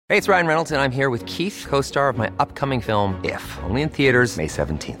Hey, it's Ryan Reynolds, and I'm here with Keith, co-star of my upcoming film, If, only in theaters May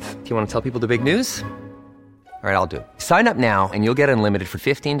 17th. Do you want to tell people the big news? All right, I'll do it. Sign up now and you'll get unlimited for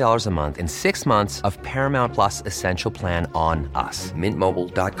 $15 a month and 6 months of Paramount Plus Essential Plan on us.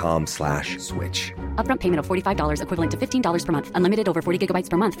 MintMobile.com/switch. Upfront payment of $45 equivalent to $15 per month. Unlimited over 40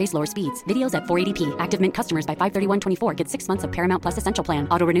 gigabytes per month. Face lower speeds. Videos at 480p. Active Mint customers by 531.24 get 6 months of Paramount Plus Essential Plan.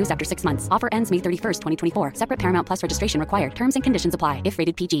 Auto renews after 6 months. Offer ends May 31st, 2024. Separate Paramount Plus registration required. Terms and conditions apply if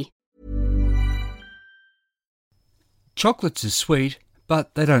rated PG. Chocolates are sweet,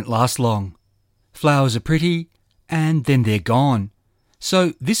 but they don't last long. Flowers are pretty, and then they're gone.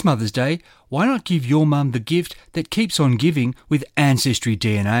 So this Mother's Day, why not give your mum the gift that keeps on giving with Ancestry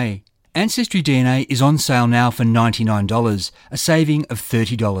DNA? Ancestry DNA is on sale now for $99, a saving of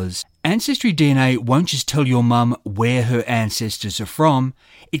 $30. Ancestry DNA won't just tell your mum where her ancestors are from,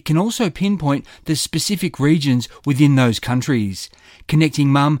 it can also pinpoint the specific regions within those countries, connecting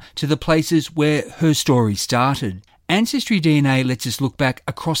mum to the places where her story started. Ancestry DNA lets us look back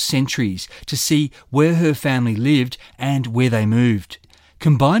across centuries to see where her family lived and where they moved.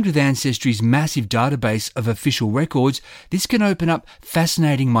 Combined with Ancestry's massive database of official records, this can open up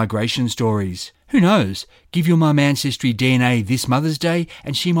fascinating migration stories. Who knows? Give your mum Ancestry DNA this Mother's Day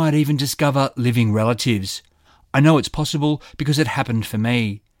and she might even discover living relatives. I know it's possible because it happened for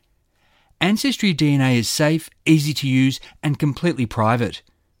me. Ancestry DNA is safe, easy to use and completely private.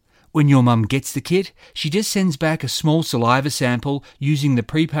 When your mum gets the kit, she just sends back a small saliva sample using the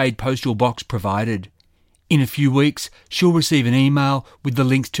prepaid postal box provided. In a few weeks, she'll receive an email with the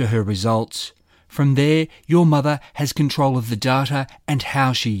links to her results. From there, your mother has control of the data and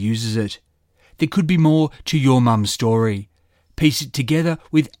how she uses it. There could be more to your mum's story. Piece it together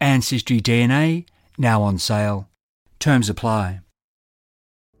with Ancestry DNA, now on sale. Terms apply.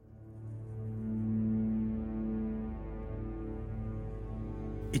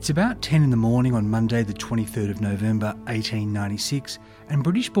 It's about 10 in the morning on Monday the 23rd of November 1896 and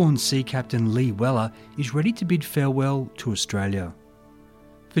British-born sea captain Lee Weller is ready to bid farewell to Australia.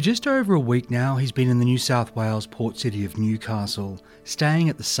 For just over a week now he's been in the New South Wales port city of Newcastle, staying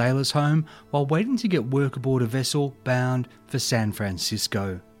at the Sailors' Home while waiting to get work aboard a vessel bound for San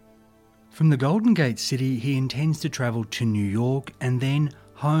Francisco. From the Golden Gate City he intends to travel to New York and then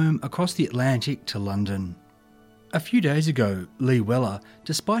home across the Atlantic to London. A few days ago, Lee Weller,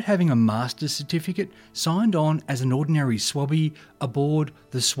 despite having a master's certificate, signed on as an ordinary swabby aboard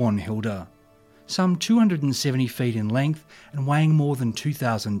the Swan Hilda. Some 270 feet in length and weighing more than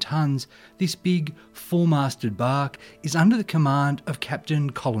 2,000 tonnes, this big, four-masted bark is under the command of Captain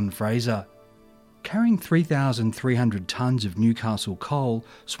Colin Fraser. Carrying 3,300 tonnes of Newcastle coal,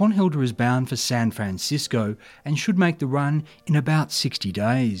 Swan Hilda is bound for San Francisco and should make the run in about 60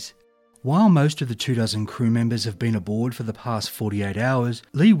 days. While most of the 24 crew members have been aboard for the past 48 hours,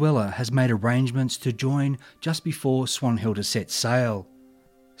 Lee Weller has made arrangements to join just before Swan Hilda sets sail.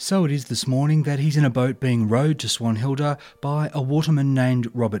 So it is this morning that he's in a boat being rowed to Swan Hilda by a waterman named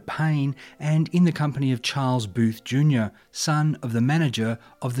Robert Payne and in the company of Charles Booth Jr., son of the manager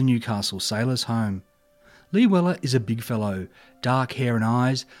of the Newcastle Sailors' Home. Lee Weller is a big fellow, dark hair and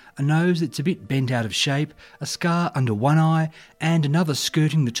eyes, a nose that's a bit bent out of shape, a scar under one eye, and another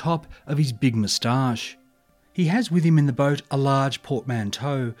skirting the top of his big moustache. He has with him in the boat a large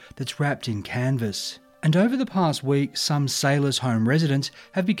portmanteau that's wrapped in canvas. And over the past week, some Sailors' Home residents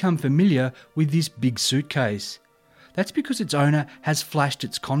have become familiar with this big suitcase. That's because its owner has flashed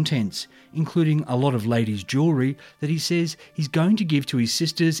its contents, including a lot of ladies' jewellery that he says he's going to give to his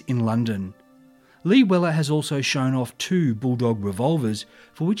sisters in London. Lee Weller has also shown off 2 Bulldog revolvers,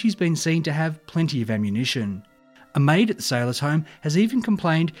 for which he's been seen to have plenty of ammunition. A maid at the Sailors' Home has even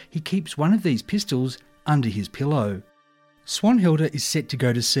complained he keeps one of these pistols under his pillow. Swan Hilda is set to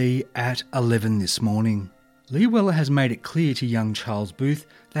go to sea at 11 this morning. Lee Weller has made it clear to young Charles Booth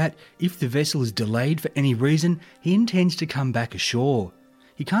that if the vessel is delayed for any reason, he intends to come back ashore.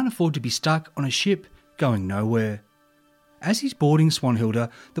 He can't afford to be stuck on a ship going nowhere. As he's boarding Swan Hilda,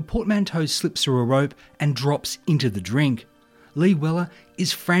 the portmanteau slips through a rope and drops into the drink. Lee Weller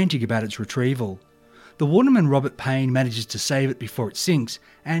is frantic about its retrieval. The waterman Robert Payne manages to save it before it sinks,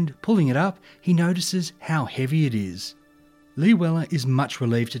 and pulling it up, he notices how heavy it is. Lee Weller is much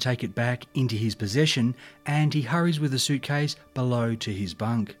relieved to take it back into his possession, and he hurries with the suitcase below to his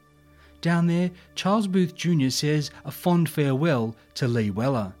bunk. Down there, Charles Booth Jr. says a fond farewell to Lee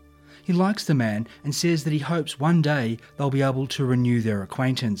Weller. He likes the man and says that he hopes one day they'll be able to renew their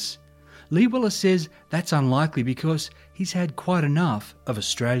acquaintance. Lee Weller says that's unlikely because he's had quite enough of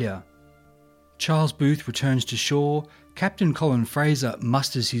Australia. Charles Booth returns to shore, Captain Colin Fraser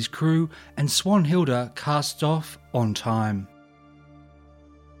musters his crew, and Swan Hilda casts off on time.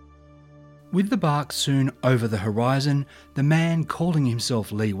 With the bark soon over the horizon, the man calling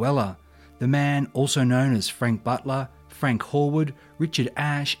himself Lee Weller, the man also known as Frank Butler, Frank Horwood, Richard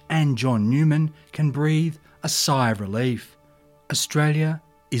Ashe and John Newman can breathe a sigh of relief. Australia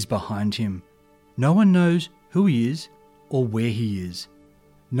is behind him. No one knows who he is or where he is.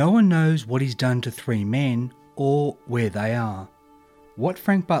 No one knows what he's done to three men or where they are. What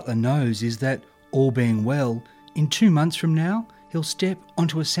Frank Butler knows is that, all being well, in 2 months from now, he'll step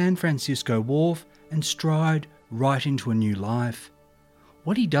onto a San Francisco wharf and stride right into a new life.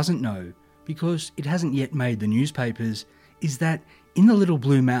 What he doesn't know, because it hasn't yet made the newspapers, is that in the little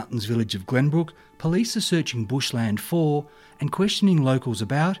Blue Mountains village of Glenbrook, police are searching bushland for and questioning locals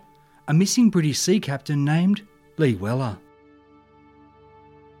about a missing British sea captain named Lee Weller.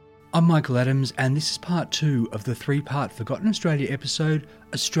 I'm Michael Adams, and this is part 2 of the 3-part Forgotten Australia episode,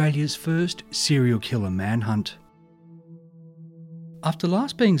 Australia's first serial killer manhunt. After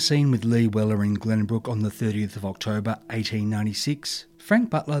last being seen with Lee Weller in Glenbrook on the 30th of October 1896, Frank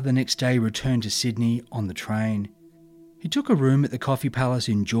Butler the next day returned to Sydney on the train. He took a room at the Coffee Palace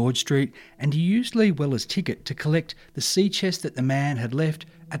in George Street, and he used Lee Weller's ticket to collect the sea chest that the man had left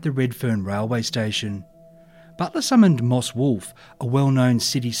at the Redfern railway station. Butler summoned Moss Wolfe, a well-known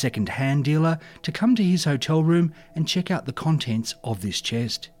city second-hand dealer, to come to his hotel room and check out the contents of this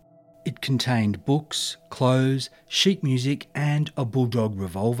chest. It contained books, clothes, sheet music and a bulldog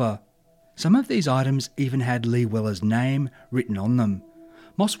revolver. Some of these items even had Lee Weller's name written on them.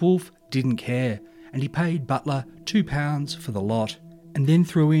 Moss Wolfe didn't care, and he paid Butler £2 for the lot, and then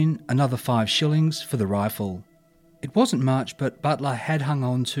threw in another 5 shillings for the rifle. It wasn't much, but Butler had hung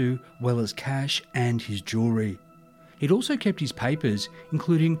on to Weller's cash and his jewellery. He'd also kept his papers,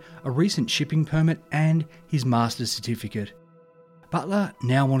 including a recent shipping permit and his master's certificate. Butler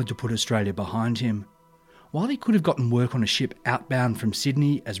now wanted to put Australia behind him. While he could have gotten work on a ship outbound from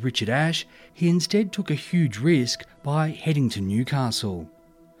Sydney as Richard Ashe, he instead took a huge risk by heading to Newcastle.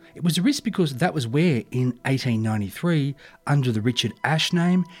 It was a risk because that was where, in 1893, under the Richard Ashe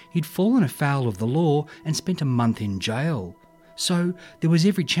name, he'd fallen afoul of the law and spent a month in jail. So there was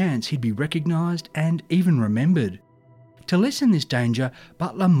every chance he'd be recognised and even remembered. To lessen this danger,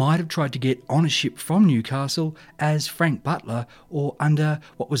 Butler might have tried to get on a ship from Newcastle as Frank Butler, or under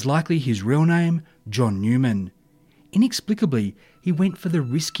what was likely his real name, John Newman. Inexplicably, he went for the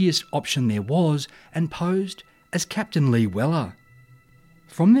riskiest option there was and posed as Captain Lee Weller.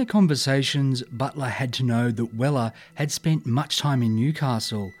 From their conversations, Butler had to know that Weller had spent much time in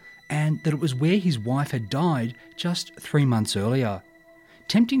Newcastle and that it was where his wife had died just 3 months earlier.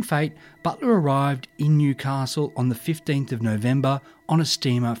 Tempting fate, Butler arrived in Newcastle on the 15th of November on a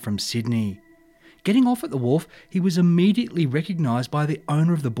steamer from Sydney. Getting off at the wharf, he was immediately recognised by the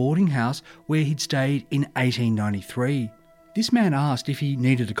owner of the boarding house where he'd stayed in 1893. This man asked if he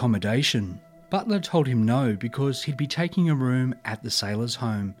needed accommodation. Butler told him no because he'd be taking a room at the Sailors'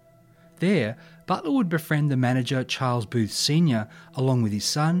 Home. There, Butler would befriend the manager Charles Booth Sr. along with his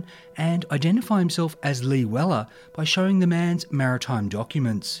son and identify himself as Lee Weller by showing the man's maritime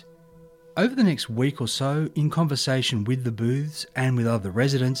documents. Over the next week or so, in conversation with the Booths and with other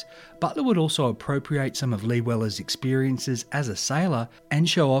residents, Butler would also appropriate some of Lee Weller's experiences as a sailor and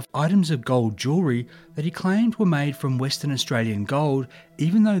show off items of gold jewellery that he claimed were made from Western Australian gold,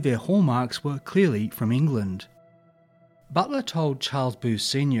 even though their hallmarks were clearly from England. Butler told Charles Booth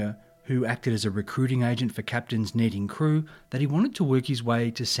Sr., who acted as a recruiting agent for captains needing crew, that he wanted to work his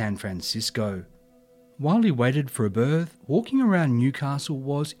way to San Francisco. While he waited for a berth, walking around Newcastle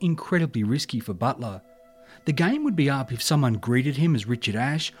was incredibly risky for Butler. The game would be up if someone greeted him as Richard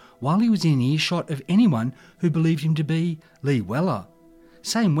Ashe while he was in earshot of anyone who believed him to be Lee Weller.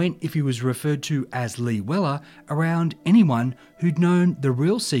 Same went if he was referred to as Lee Weller around anyone who'd known the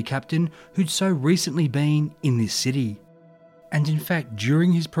real sea captain who'd so recently been in this city. And in fact,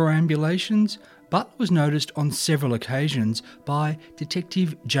 during his perambulations, Butler was noticed on several occasions by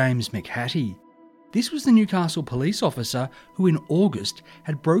Detective James McHattie. This was the Newcastle police officer who in August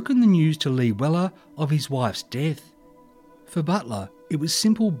had broken the news to Lee Weller of his wife's death. For Butler, it was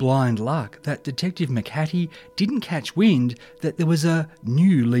simple blind luck that Detective McHattie didn't catch wind that there was a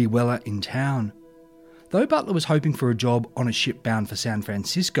new Lee Weller in town. Though Butler was hoping for a job on a ship bound for San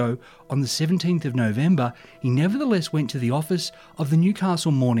Francisco, on the 17th of November, he nevertheless went to the office of the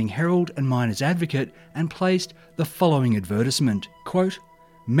Newcastle Morning Herald and Miners Advocate and placed the following advertisement, quote,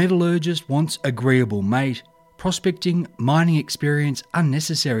 "Metallurgist wants agreeable mate. Prospecting, mining experience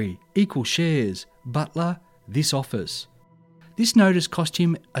unnecessary. Equal shares. Butler, this office." This notice cost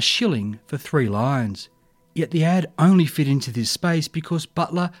him a shilling for 3 lines. Yet the ad only fit into this space because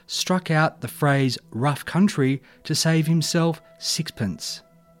Butler struck out the phrase rough country to save himself 6pence.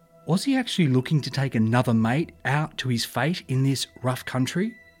 Was he actually looking to take another mate out to his fate in this rough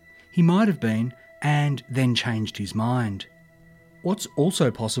country? He might have been, and then changed his mind. What's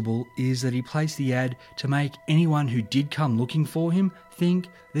also possible is that he placed the ad to make anyone who did come looking for him think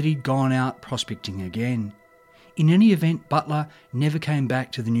that he'd gone out prospecting again. In any event, Butler never came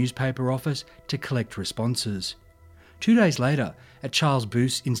back to the newspaper office to collect responses. 2 days later, at Charles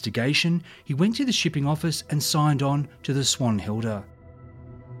Booth's instigation, he went to the shipping office and signed on to the Swan Hilda.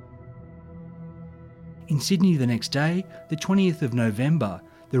 In Sydney the next day, the 20th of November,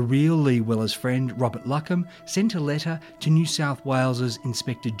 the real Lee Weller's friend Robert Luckham sent a letter to New South Wales's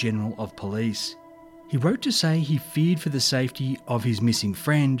Inspector General of Police. He wrote to say he feared for the safety of his missing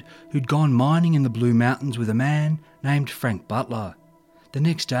friend who'd gone mining in the Blue Mountains with a man named Frank Butler. The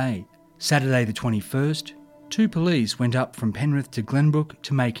next day, Saturday the 21st, 2 police went up from Penrith to Glenbrook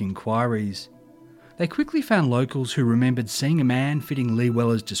to make inquiries. They quickly found locals who remembered seeing a man fitting Lee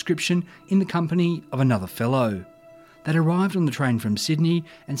Weller's description in the company of another fellow. They'd arrived on the train from Sydney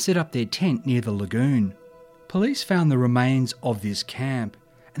and set up their tent near the lagoon. Police found the remains of this camp,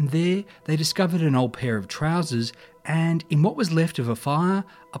 and there they discovered an old pair of trousers and, in what was left of a fire,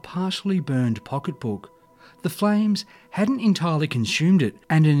 a partially burned pocketbook. The flames hadn't entirely consumed it,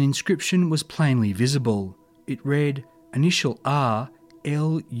 and an inscription was plainly visible. It read, initial R,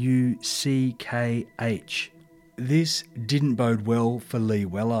 L-U-C-K-H. This didn't bode well for Lee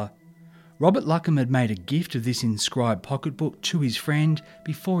Weller. Robert Luckham had made a gift of this inscribed pocketbook to his friend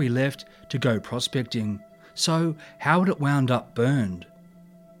before he left to go prospecting. So how had it wound up burned?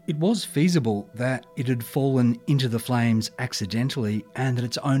 It was feasible that it had fallen into the flames accidentally and that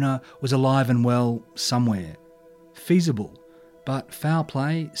its owner was alive and well somewhere. Feasible, but foul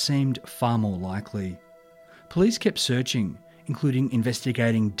play seemed far more likely. Police kept searching, including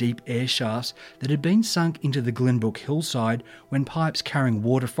investigating deep air shafts that had been sunk into the Glenbrook hillside when pipes carrying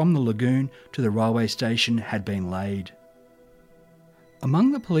water from the lagoon to the railway station had been laid.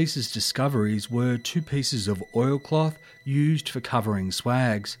 Among the police's discoveries were 2 pieces of oilcloth used for covering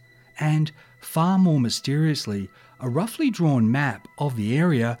swags, and, far more mysteriously, a roughly drawn map of the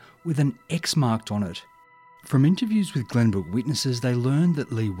area with an X marked on it. From interviews with Glenbrook witnesses, they learned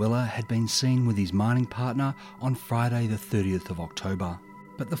that Lee Weller had been seen with his mining partner on Friday the 30th of October.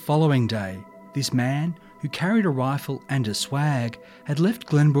 But the following day, this man, who carried a rifle and a swag, had left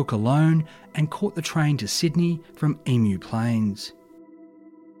Glenbrook alone and caught the train to Sydney from Emu Plains.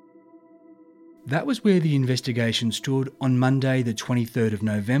 That was where the investigation stood on Monday the 23rd of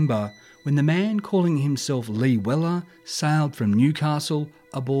November, when the man calling himself Lee Weller sailed from Newcastle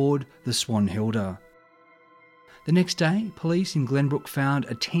aboard the Swan Hilda. The next day, police in Glenbrook found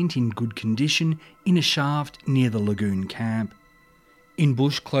a tent in good condition in a shaft near the lagoon camp. In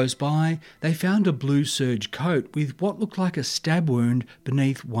bush close by, they found a blue serge coat with what looked like a stab wound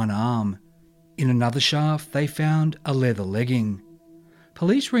beneath one arm. In another shaft, they found a leather legging.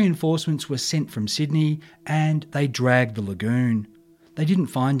 Police reinforcements were sent from Sydney and they dragged the lagoon. They didn't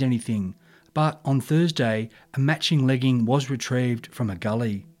find anything, but on Thursday, a matching legging was retrieved from a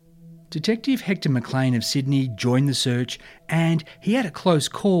gully. Detective Hector McLean of Sydney joined the search, and he had a close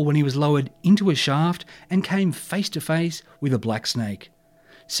call when he was lowered into a shaft and came face to face with a black snake.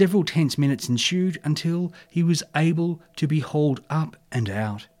 Several tense minutes ensued until he was able to be hauled up and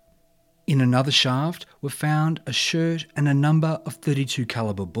out. In another shaft were found a shirt and a number of .32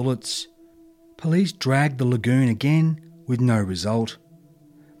 caliber bullets. Police dragged the lagoon again with no result.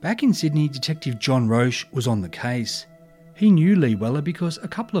 Back in Sydney, Detective John Roche was on the case. He knew Lee Weller because a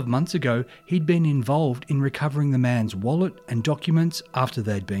couple of months ago he'd been involved in recovering the man's wallet and documents after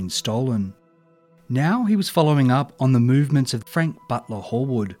they'd been stolen. Now he was following up on the movements of Frank Butler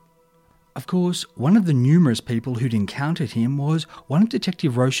Horwood. Of course, one of the numerous people who'd encountered him was one of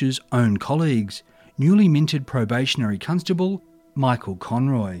Detective Roche's own colleagues, newly minted probationary constable Michael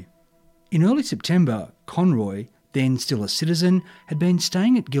Conroy. In early September, Conroy, then still a citizen, had been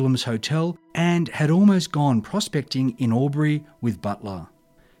staying at Gillam's Hotel and had almost gone prospecting in Albury with Butler.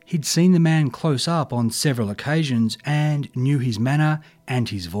 He'd seen the man close up on several occasions and knew his manner and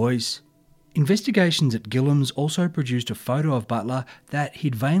his voice. Investigations at Gillam's also produced a photo of Butler that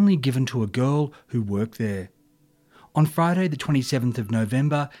he'd vainly given to a girl who worked there. On Friday the 27th of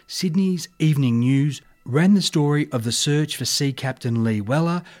November, Sydney's Evening News ran the story of the search for Sea Captain Lee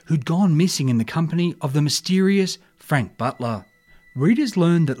Weller, who'd gone missing in the company of the mysterious Frank Butler. Readers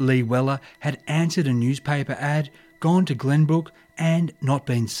learned that Lee Weller had answered a newspaper ad, gone to Glenbrook, and not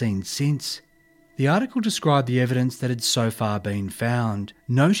been seen since. The article described the evidence that had so far been found,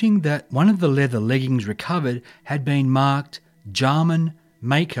 noting that one of the leather leggings recovered had been marked Jarman,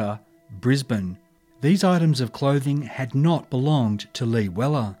 Maker, Brisbane. These items of clothing had not belonged to Lee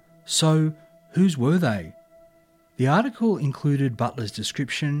Weller. So, whose were they? The article included Butler's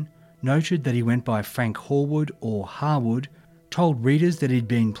description, noted that he went by Frank Horwood or Harwood, told readers that he'd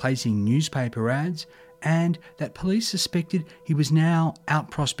been placing newspaper ads, and that police suspected he was now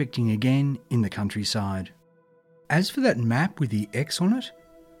out prospecting again in the countryside. As for that map with the X on it,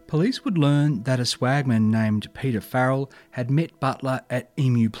 police would learn that a swagman named Peter Farrell had met Butler at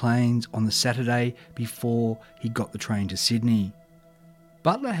Emu Plains on the Saturday before he got the train to Sydney.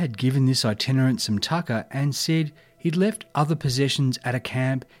 Butler had given this itinerant some tucker and said he'd left other possessions at a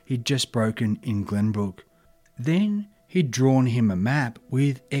camp he'd just broken in Glenbrook. Then he'd drawn him a map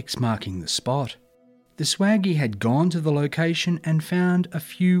with X marking the spot. The swaggy had gone to the location and found a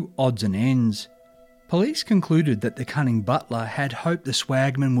few odds and ends. Police concluded that the cunning Butler had hoped the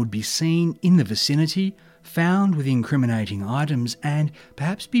swagman would be seen in the vicinity, found with incriminating items, and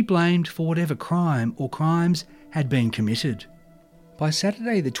perhaps be blamed for whatever crime or crimes had been committed. By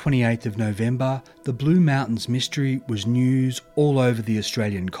Saturday the 28th of November, the Blue Mountains mystery was news all over the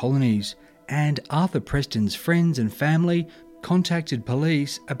Australian colonies, and Arthur Preston's friends and family contacted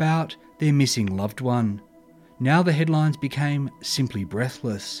police about their missing loved one. Now the headlines became simply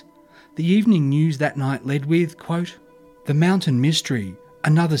breathless. The evening news that night led with, quote, "The Mountain Mystery,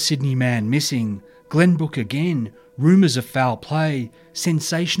 another Sydney man missing, Glenbrook again, rumours of foul play,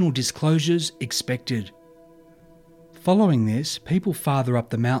 sensational disclosures expected." Following this, people farther up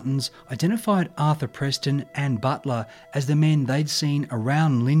the mountains identified Arthur Preston and Butler as the men they'd seen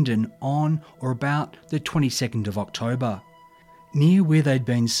around Lyndon on or about the 22nd of October. Near where they'd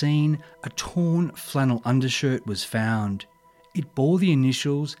been seen, a torn flannel undershirt was found. It bore the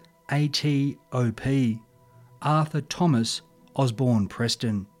initials ATOP, Arthur Thomas Osborne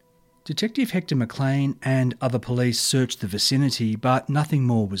Preston. Detective Hector McLean and other police searched the vicinity, but nothing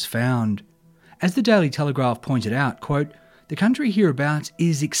more was found. As the Daily Telegraph pointed out, quote, "The country hereabouts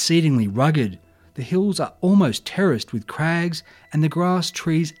is exceedingly rugged. The hills are almost terraced with crags, and the grass,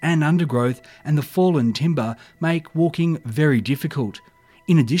 trees and undergrowth and the fallen timber make walking very difficult.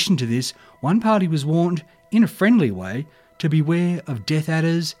 In addition to this, one party was warned, in a friendly way, to beware of death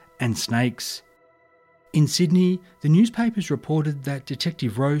adders and snakes." In Sydney, the newspapers reported that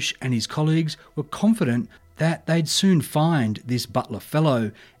Detective Roche and his colleagues were confident that they'd soon find this Butler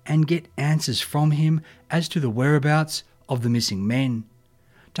fellow and get answers from him as to the whereabouts of the missing men.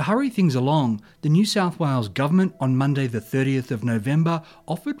 To hurry things along, the New South Wales government on Monday the 30th of November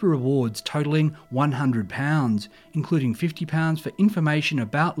offered rewards totalling £100, including £50 for information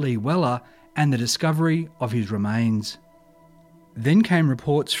about Lee Weller and the discovery of his remains. Then came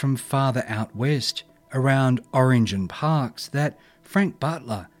reports from farther out west, around Orange and Parks, that Frank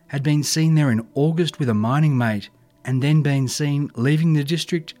Butler had been seen there in August with a mining mate and then been seen leaving the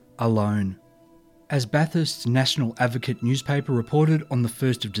district alone. As Bathurst's National Advocate newspaper reported on the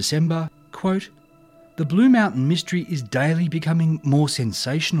 1st of December, quote, "The Blue Mountain mystery is daily becoming more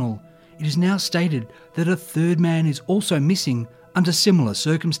sensational. It is now stated that a third man is also missing under similar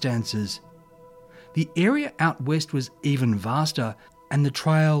circumstances." The area out west was even vaster and the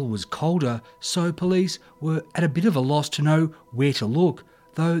trail was colder, so police were at a bit of a loss to know where to look,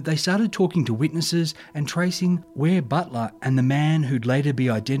 though they started talking to witnesses and tracing where Butler and the man who'd later be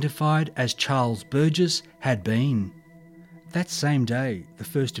identified as Charles Burgess had been. That same day, the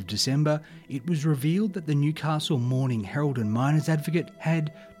 1st of December, it was revealed that the Newcastle Morning Herald and Miners Advocate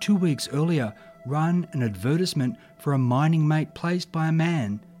had, 2 weeks earlier, run an advertisement for a mining mate placed by a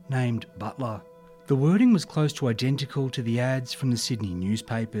man named Butler. The wording was close to identical to the ads from the Sydney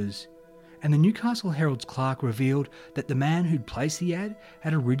newspapers, and the Newcastle Herald's clerk revealed that the man who'd placed the ad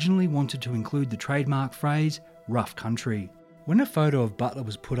had originally wanted to include the trademark phrase, rough country. When a photo of Butler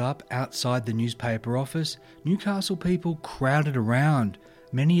was put up outside the newspaper office, Newcastle people crowded around,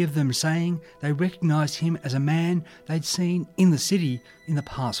 many of them saying they recognised him as a man they'd seen in the city in the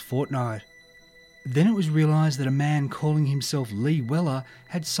past fortnight. Then it was realised that a man calling himself Lee Weller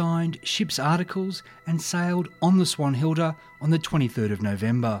had signed ship's articles and sailed on the Swanhilda on the 23rd of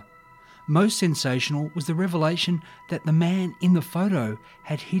November. Most sensational was the revelation that the man in the photo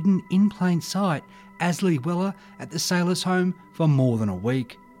had hidden in plain sight as Lee Weller at the sailor's home for more than a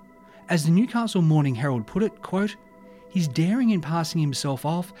week. As the Newcastle Morning Herald put it, quote, "His daring in passing himself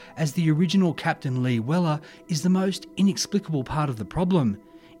off as the original Captain Lee Weller is the most inexplicable part of the problem,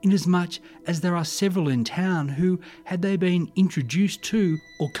 inasmuch as there are several in town who, had they been introduced to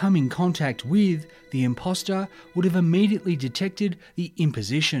or come in contact with the imposter, would have immediately detected the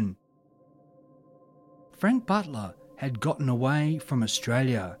imposition." Frank Butler had gotten away from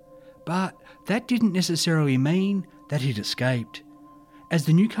Australia, but that didn't necessarily mean that he'd escaped. As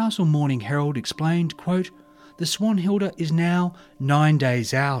the Newcastle Morning Herald explained, quote, "The Swanhilda is now 9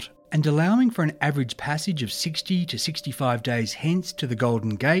 days out and allowing for an average passage of 60 to 65 days hence to the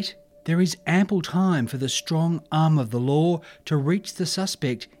Golden Gate, there is ample time for the strong arm of the law to reach the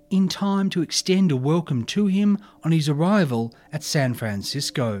suspect in time to extend a welcome to him on his arrival at San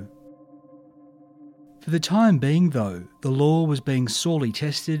Francisco. For the time being, though, the law was being sorely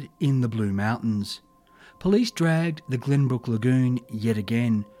tested in the Blue Mountains. Police dragged the Glenbrook Lagoon yet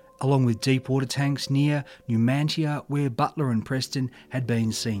again, along with deep water tanks near Numantia, where Butler and Preston had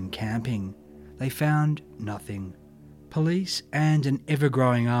been seen camping. They found nothing. Police and an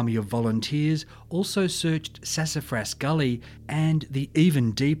ever-growing army of volunteers also searched Sassafras Gully and the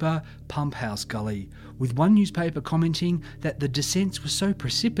even deeper Pump House Gully, with one newspaper commenting that the descents were so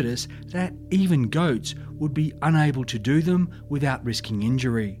precipitous that even goats would be unable to do them without risking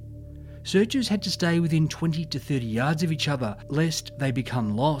injury. Searchers had to stay within 20 to 30 yards of each other lest they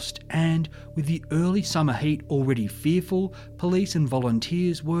become lost, and with the early summer heat already fearful, police and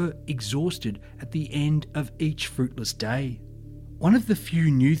volunteers were exhausted at the end of each fruitless day. One of the few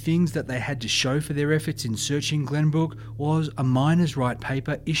new things that they had to show for their efforts in searching Glenbrook was a miner's right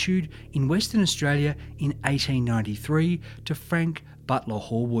paper issued in Western Australia in 1893 to Frank Butler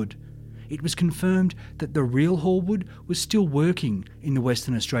Horwood. It was confirmed that the real Horwood was still working in the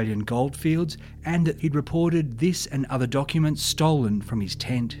Western Australian goldfields and that he'd reported this and other documents stolen from his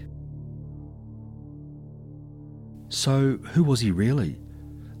tent. So, who was he really?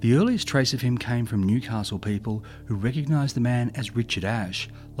 The earliest trace of him came from Newcastle people who recognised the man as Richard Ash,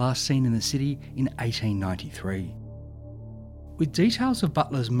 last seen in the city in 1893. With details of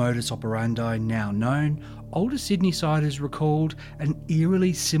Butler's modus operandi now known, older Sydney-siders recalled an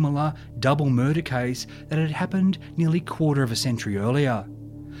eerily similar double murder case that had happened nearly quarter of a century earlier.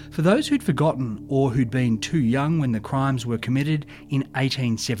 For those who'd forgotten or who'd been too young when the crimes were committed in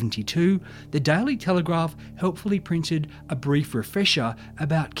 1872, the Daily Telegraph helpfully printed a brief refresher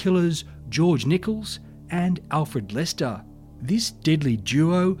about killers George Nichols and Alfred Lester. This deadly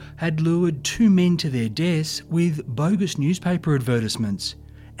duo had lured two men to their deaths with bogus newspaper advertisements.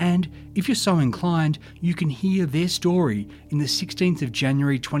 And if you're so inclined, you can hear their story in the 16th of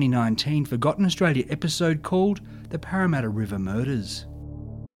January 2019 Forgotten Australia episode called The Parramatta River Murders.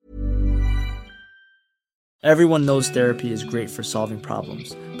 Everyone knows therapy is great for solving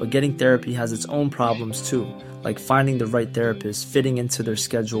problems, but getting therapy has its own problems too, like finding the right therapist, fitting into their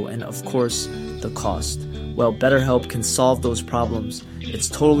schedule, and of course, the cost. Well, BetterHelp can solve those problems. It's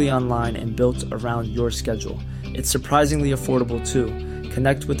totally online and built around your schedule. It's surprisingly affordable too.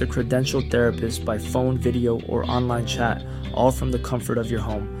 Connect with a credentialed therapist by phone, video, or online chat, all from the comfort of your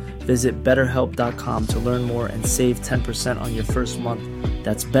home. Visit BetterHelp.com to learn more and save 10% on your first month.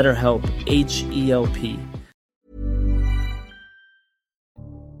 That's BetterHelp, H-E-L-P.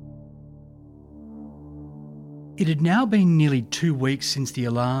 It had now been nearly 2 weeks since the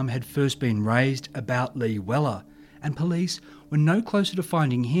alarm had first been raised about Lee Weller, and police were no closer to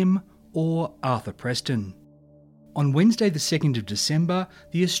finding him or Arthur Preston. On Wednesday the 2nd of December,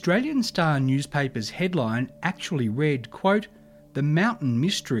 the Australian Star newspaper's headline actually read, quote, "The Mountain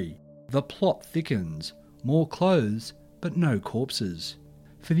Mystery, the plot thickens, more clothes but no corpses."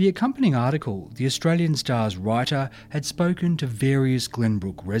 For the accompanying article, the Australian Star's writer had spoken to various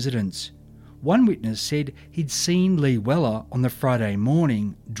Glenbrook residents. One witness said he'd seen Lee Weller on the Friday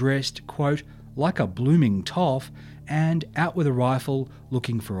morning dressed, quote, "like a blooming toff," and out with a rifle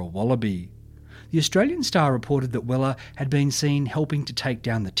looking for a wallaby. The Australian Star reported that Weller had been seen helping to take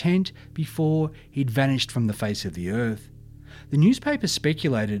down the tent before he'd vanished from the face of the earth. The newspaper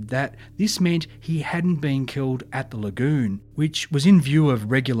speculated that this meant he hadn't been killed at the lagoon, which was in view of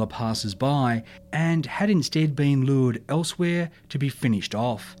regular passers-by, and had instead been lured elsewhere to be finished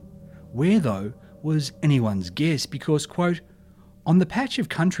off. Where, though, was anyone's guess because, quote, "On the patch of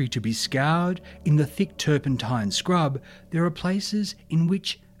country to be scoured in the thick turpentine scrub, there are places in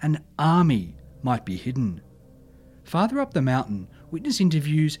which an army might be hidden." Farther up the mountain, witness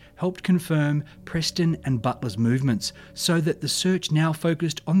interviews helped confirm Preston and Butler's movements, so that the search now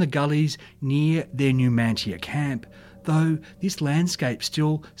focused on the gullies near their Numantia camp, though this landscape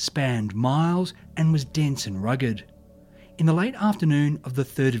still spanned miles and was dense and rugged. In the late afternoon of the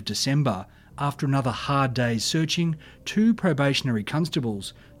 3rd of December, after another hard day's searching, two probationary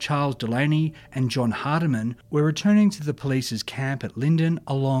constables, Charles Delaney and John Hardiman, were returning to the police's camp at Lyndon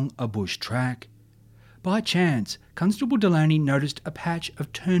along a bush track. By chance, Constable Delaney noticed a patch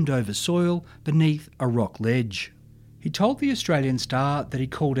of turned-over soil beneath a rock ledge. He told the Australian Star that he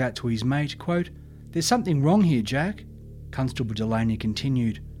called out to his mate, quote, "There's something wrong here, Jack." Constable Delaney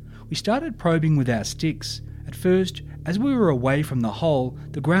continued, "We started probing with our sticks. At first, As we were away from the hole,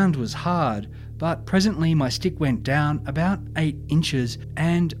 the ground was hard, but presently my stick went down about 8 inches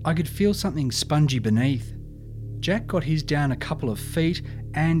and I could feel something spongy beneath. Jack got his down a couple of feet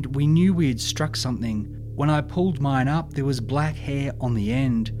and we knew we had struck something. When I pulled mine up, there was black hair on the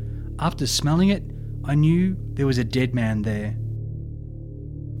end. After smelling it, I knew there was a dead man there.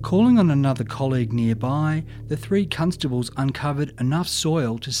 Calling on another colleague nearby, the 3 constables uncovered enough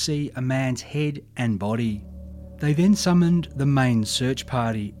soil to see a man's head and body. They then summoned the main search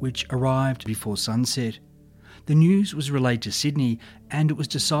party, which arrived before sunset. The news was relayed to Sydney and it was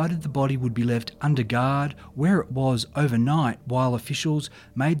decided the body would be left under guard where it was overnight while officials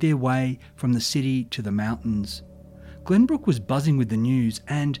made their way from the city to the mountains. Glenbrook was buzzing with the news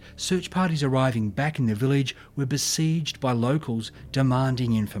and search parties arriving back in the village were besieged by locals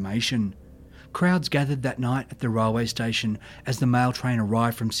demanding information. Crowds gathered that night at the railway station as the mail train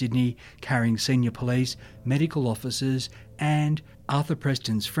arrived from Sydney carrying senior police, medical officers and Arthur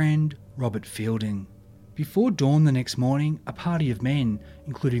Preston's friend, Robert Fielding. Before dawn the next morning, a party of men,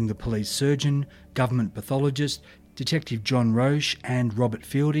 including the police surgeon, government pathologist, Detective John Roche and Robert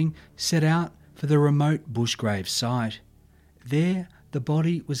Fielding, set out for the remote bushgrave site. There, the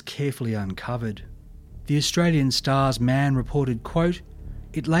body was carefully uncovered. The Australian Star's man reported, quote,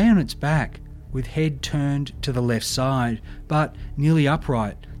 "It lay on its back, with head turned to the left side, but nearly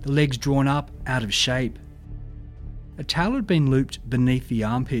upright, the legs drawn up out of shape." A towel had been looped beneath the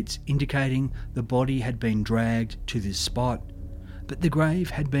armpits, indicating the body had been dragged to this spot. But the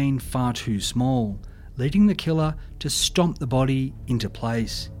grave had been far too small, leading the killer to stomp the body into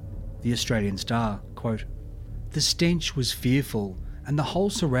place. The Australian Star, quote, "The stench was fearful, and the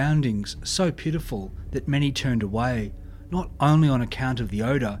whole surroundings so pitiful that many turned away, not only on account of the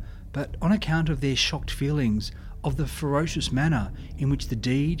odour, but on account of their shocked feelings of the ferocious manner in which the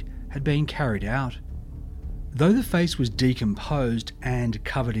deed had been carried out. Though the face was decomposed and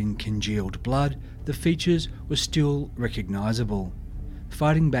covered in congealed blood, the features were still recognisable.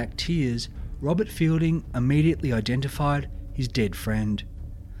 Fighting back tears, Robert Fielding immediately identified his dead friend.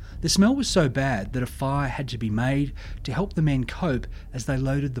 The smell was so bad that a fire had to be made to help the men cope as they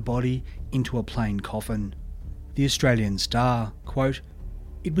loaded the body into a plain coffin. The Australian Star, quote,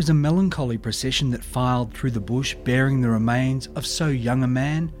 "It was a melancholy procession that filed through the bush bearing the remains of so young a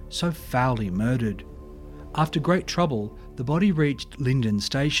man, so foully murdered. After great trouble, the body reached Lyndon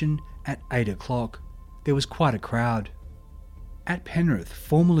Station at 8 o'clock. There was quite a crowd. At Penrith,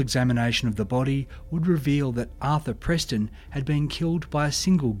 formal examination of the body would reveal that Arthur Preston had been killed by a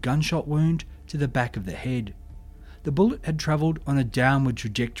single gunshot wound to the back of the head. The bullet had travelled on a downward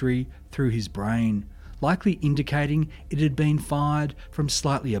trajectory through his brain, likely indicating it had been fired from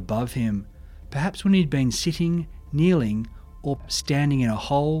slightly above him, perhaps when he'd been sitting, kneeling, or standing in a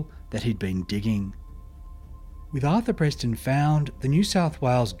hole that he'd been digging. With Arthur Preston found, the New South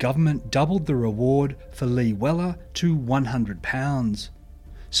Wales government doubled the reward for Lee Weller to £100.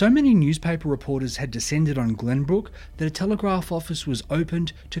 So many newspaper reporters had descended on Glenbrook that a telegraph office was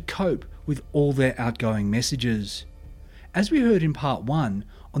opened to cope with all their outgoing messages. As we heard in part 1,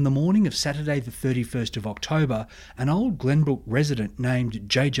 on the morning of Saturday the 31st of October, an old Glenbrook resident named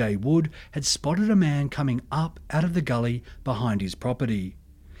J.J. Wood had spotted a man coming up out of the gully behind his property.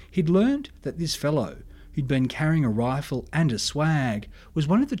 He'd learned that this fellow, who'd been carrying a rifle and a swag, was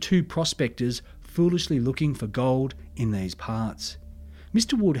one of the 2 prospectors foolishly looking for gold in these parts.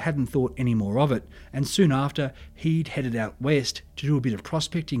 Mr. Wood hadn't thought any more of it, and soon after he'd headed out west to do a bit of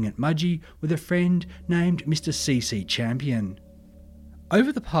prospecting at Mudgee with a friend named Mr. C.C. Champion.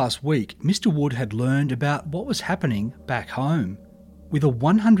 Over the past week, Mr. Wood had learned about what was happening back home. With a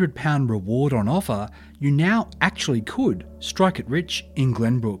 £100 reward on offer, you now actually could strike it rich in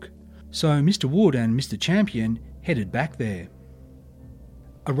Glenbrook. So Mr. Wood and Mr. Champion headed back there.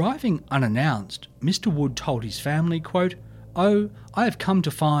 Arriving unannounced, Mr. Wood told his family, quote, "Oh, I have come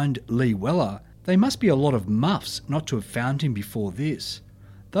to find Lee Weller. They must be a lot of muffs not to have found him before this."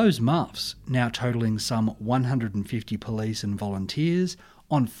 Those muffs, now totalling some 150 police and volunteers,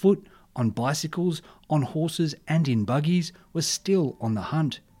 on foot, on bicycles, on horses and in buggies, were still on the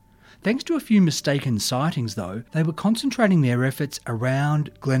hunt. Thanks to a few mistaken sightings though, they were concentrating their efforts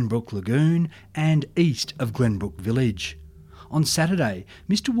around Glenbrook Lagoon and east of Glenbrook Village. On Saturday,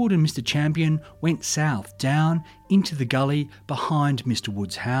 Mr. Wood and Mr. Champion went south down into the gully behind Mr.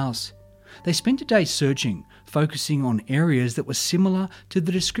 Wood's house. They spent a day searching, focusing on areas that were similar to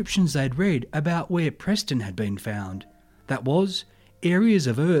the descriptions they'd read about where Preston had been found. That was, areas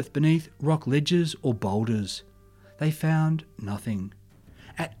of earth beneath rock ledges or boulders. They found nothing.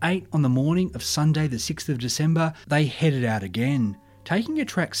 At 8 on the morning of Sunday the 6th of December, they headed out again, taking a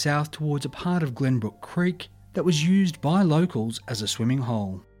track south towards a part of Glenbrook Creek that was used by locals as a swimming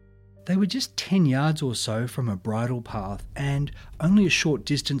hole. They were just 10 yards or so from a bridle path and only a short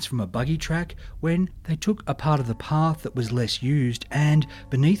distance from a buggy track when they took a part of the path that was less used, and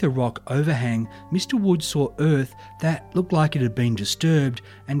beneath a rock overhang, Mr. Wood saw earth that looked like it had been disturbed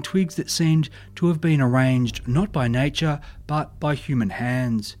and twigs that seemed to have been arranged not by nature but by human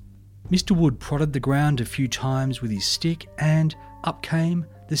hands. Mr. Wood prodded the ground a few times with his stick and up came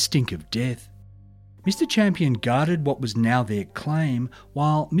the stink of death. Mr. Champion guarded what was now their claim,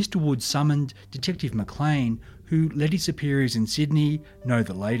 while Mr. Wood summoned Detective McLean, who let his superiors in Sydney know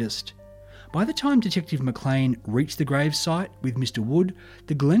the latest. By the time Detective McLean reached the gravesite with Mr. Wood,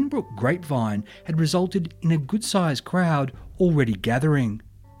 the Glenbrook grapevine had resulted in a good-sized crowd already gathering.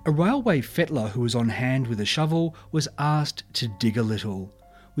 A railway fettler who was on hand with a shovel was asked to dig a little.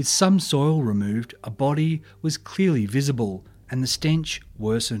 With some soil removed, a body was clearly visible, and the stench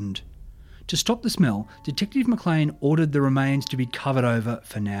worsened. To stop the smell, Detective McLean ordered the remains to be covered over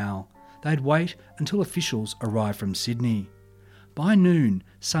for now. They'd wait until officials arrived from Sydney. By noon,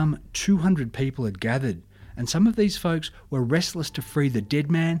 some 200 people had gathered, and some of these folks were restless to free the dead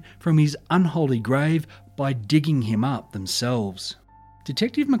man from his unholy grave by digging him up themselves.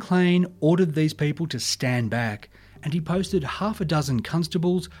 Detective McLean ordered these people to stand back, and he posted half a dozen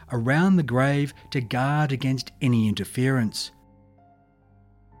constables around the grave to guard against any interference.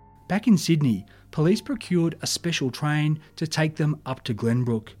 Back in Sydney, police procured a special train to take them up to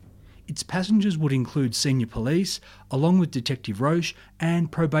Glenbrook. Its passengers would include senior police, along with Detective Roche and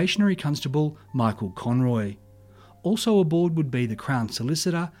probationary constable Michael Conroy. Also aboard would be the Crown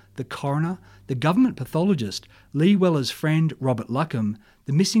Solicitor, the coroner, the government pathologist, Lee Weller's friend Robert Luckham,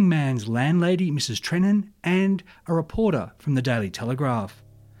 the missing man's landlady Mrs. Trennan, and a reporter from the Daily Telegraph.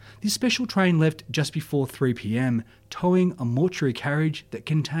 This special train left just before 3 p.m, towing a mortuary carriage that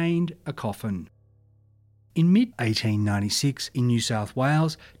contained a coffin. In mid-1896 in New South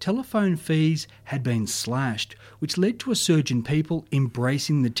Wales, telephone fees had been slashed, which led to a surge in people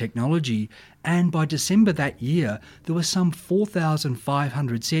embracing the technology, and by December that year there were some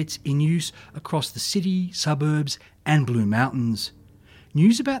 4,500 sets in use across the city, suburbs and Blue Mountains.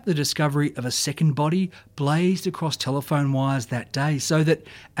 News about the discovery of a second body blazed across telephone wires that day, so that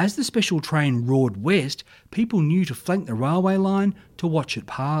as the special train roared west, people knew to flank the railway line to watch it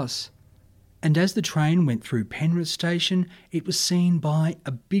pass. And as the train went through Penrith Station, it was seen by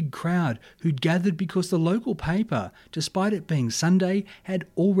a big crowd who'd gathered because the local paper, despite it being Sunday, had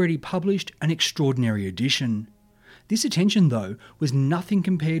already published an extraordinary edition. This attention, though, was nothing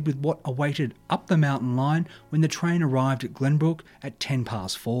compared with what awaited up the mountain line when the train arrived at Glenbrook at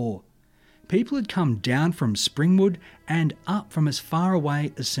 4:10. People had come down from Springwood and up from as far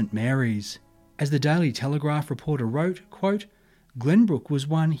away as St Mary's. As the Daily Telegraph reporter wrote, quote, "Glenbrook was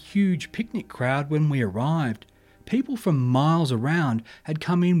one huge picnic crowd when we arrived. People from miles around had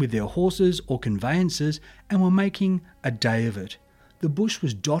come in with their horses or conveyances and were making a day of it. The bush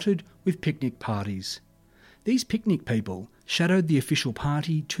was dotted with picnic parties." These picnic people shadowed the official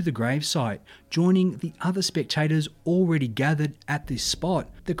party to the gravesite, joining the other spectators already gathered at this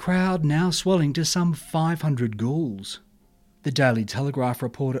spot, the crowd now swelling to some 500 ghouls. The Daily Telegraph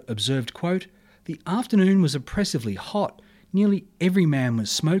reporter observed, quote, "The afternoon was oppressively hot. Nearly every man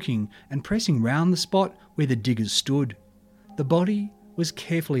was smoking and pressing round the spot where the diggers stood. The body was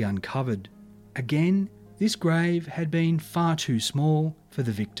carefully uncovered. Again, this grave had been far too small for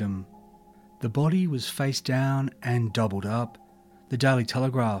the victim. The body was face down and doubled up." The Daily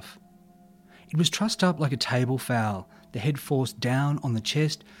Telegraph. "It was trussed up like a table fowl, the head forced down on the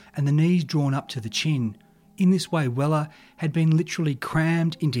chest and the knees drawn up to the chin. In this way Weller had been literally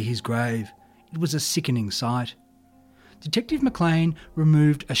crammed into his grave. It was a sickening sight." Detective McLean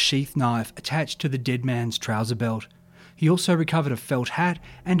removed a sheath knife attached to the dead man's trouser belt. He also recovered a felt hat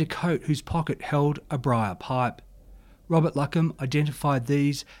and a coat whose pocket held a briar pipe. Robert Luckham identified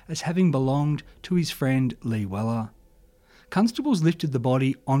these as having belonged to his friend Lee Weller. Constables lifted the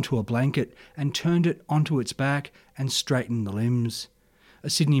body onto a blanket and turned it onto its back and straightened the limbs. A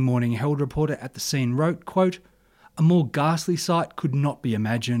Sydney Morning Herald reporter at the scene wrote, quote, "A more ghastly sight could not be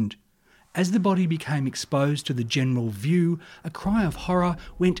imagined. As the body became exposed to the general view, a cry of horror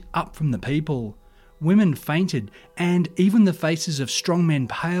went up from the people. Women fainted, and even the faces of strong men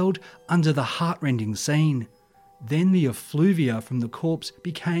paled under the heart-rending scene. Then the effluvia from the corpse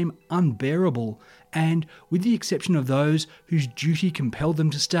became unbearable, and, with the exception of those whose duty compelled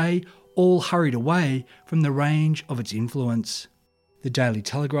them to stay, all hurried away from the range of its influence." The Daily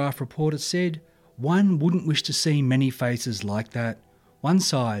Telegraph reporter said, "One wouldn't wish to see many faces like that. One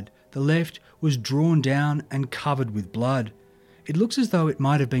side, the left, was drawn down and covered with blood. It looks as though it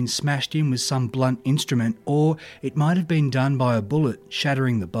might have been smashed in with some blunt instrument, or it might have been done by a bullet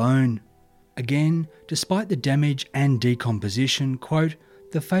shattering the bone. Again, despite the damage and decomposition, quote,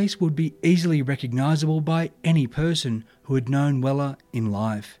 the face would be easily recognisable by any person who had known Weller in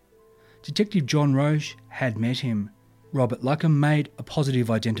life. Detective John Roche had met him. Robert Luckham made a positive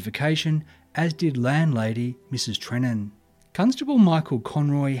identification, as did landlady Mrs. Trennan. Constable Michael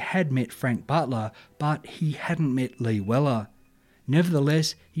Conroy had met Frank Butler, but he hadn't met Lee Weller.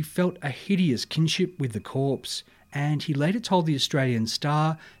 Nevertheless, he felt a hideous kinship with the corpse, and he later told the Australian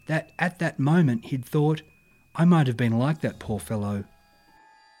Star that at that moment he'd thought, I might have been like that poor fellow.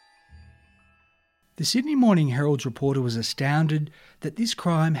 The Sydney Morning Herald's reporter was astounded that this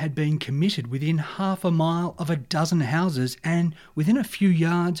crime had been committed within half a mile of a dozen houses and within a few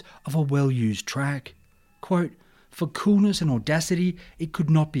yards of a well-used track. Quote, for coolness and audacity, it could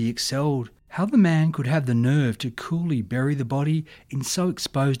not be excelled. How the man could have the nerve to coolly bury the body in so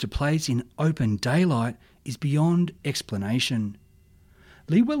exposed a place in open daylight is beyond explanation.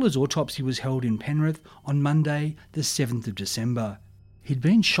 Lee Weller's autopsy was held in Penrith on Monday, the 7th of December. He'd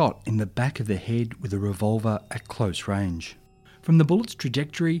been shot in the back of the head with a revolver at close range. From the bullet's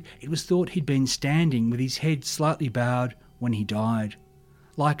trajectory, it was thought he'd been standing with his head slightly bowed when he died.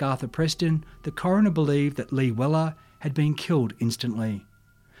 Like Arthur Preston, the coroner believed that Lee Weller had been killed instantly.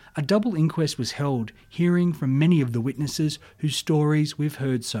 A double inquest was held, hearing from many of the witnesses whose stories we've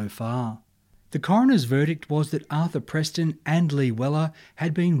heard so far. The coroner's verdict was that Arthur Preston and Lee Weller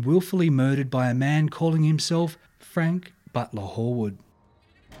had been willfully murdered by a man calling himself Frank Butler Horwood.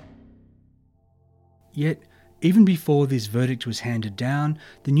 Yet, even before this verdict was handed down,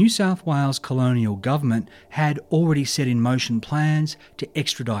 the New South Wales colonial government had already set in motion plans to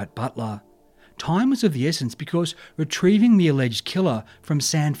extradite Butler. Time was of the essence because retrieving the alleged killer from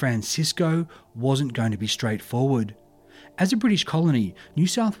San Francisco wasn't going to be straightforward. As a British colony, New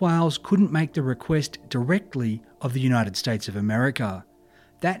South Wales couldn't make the request directly of the United States of America.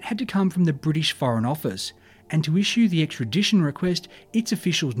 That had to come from the British Foreign Office, and to issue the extradition request, its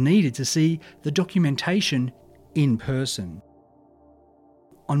officials needed to see the documentation in person.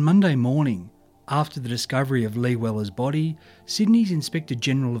 On Monday morning, after the discovery of Lee Weller's body, Sydney's Inspector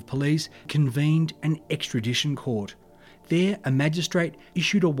General of Police convened an extradition court. There, a magistrate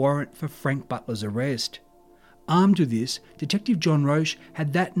issued a warrant for Frank Butler's arrest. Armed with this, Detective John Roche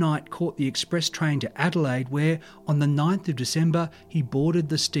had that night caught the express train to Adelaide, where, on the 9th of December, he boarded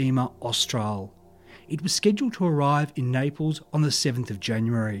the steamer Austral. It was scheduled to arrive in Naples on the 7th of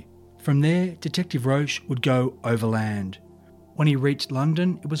January. From there, Detective Roche would go overland. When he reached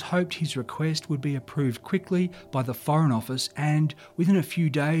London, it was hoped his request would be approved quickly by the Foreign Office, and within a few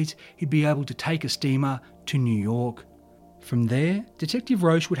days he'd be able to take a steamer to New York. From there, Detective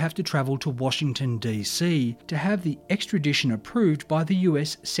Roche would have to travel to Washington, D.C. to have the extradition approved by the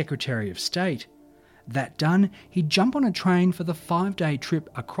US Secretary of State. That done, he'd jump on a train for the 5-day trip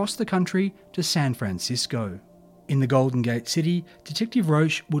across the country to San Francisco. In the Golden Gate City, Detective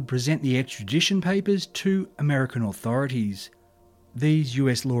Roche would present the extradition papers to American authorities. These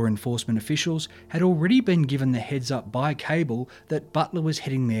US law enforcement officials had already been given the heads up by cable that Butler was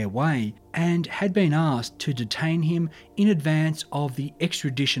heading their way and had been asked to detain him in advance of the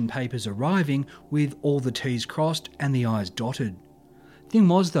extradition papers arriving, with all the T's crossed and the I's dotted. Thing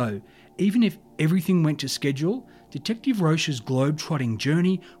was though, even if everything went to schedule, Detective Roche's globe-trotting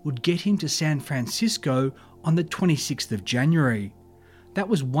journey would get him to San Francisco on the 26th of January. That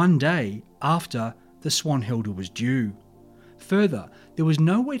was one day after the Swanhilda was due. Further, there was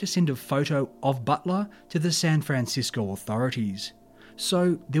no way to send a photo of Butler to the San Francisco authorities,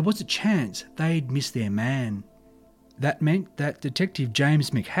 so there was a chance they'd miss their man. That meant that Detective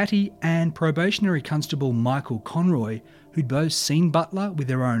James McHattie and probationary constable Michael Conroy, who'd both seen Butler with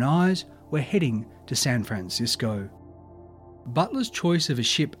their own eyes, were heading to San Francisco. Butler's choice of a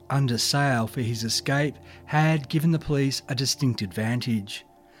ship under sail for his escape had given the police a distinct advantage.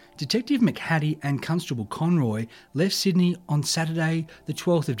 Detective McHattie and Constable Conroy left Sydney on Saturday, the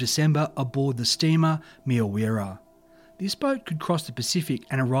 12th of December, aboard the steamer Miawira. This boat could cross the Pacific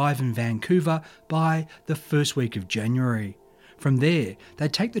and arrive in Vancouver by the first week of January. From there,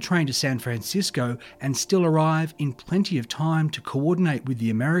 they'd take the train to San Francisco and still arrive in plenty of time to coordinate with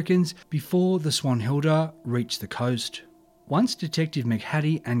the Americans before the Swanhilda reached the coast. Once Detective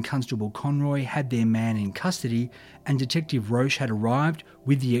McHattie and Constable Conroy had their man in custody and Detective Roche had arrived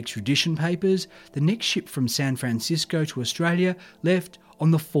with the extradition papers, the next ship from San Francisco to Australia left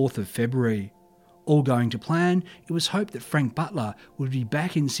on the 4th of February. All going to plan, it was hoped that Frank Butler would be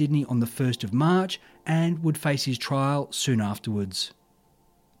back in Sydney on the 1st of March and would face his trial soon afterwards.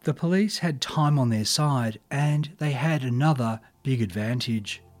 The police had time on their side, and they had another big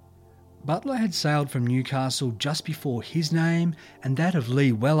advantage. Butler had sailed from Newcastle just before his name and that of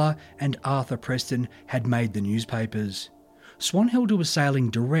Lee Weller and Arthur Preston had made the newspapers. Swanhilda was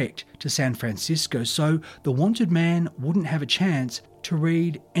sailing direct to San Francisco, so the wanted man wouldn't have a chance to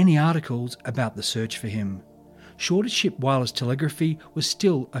read any articles about the search for him. Shorter-ship wireless telegraphy was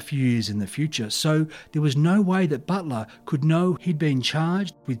still a few years in the future, so there was no way that Butler could know he'd been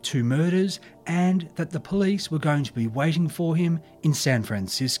charged with 2 murders and that the police were going to be waiting for him in San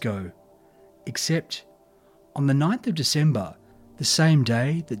Francisco. Except, on the 9th of December, the same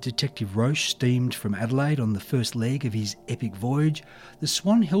day that Detective Roche steamed from Adelaide on the first leg of his epic voyage, the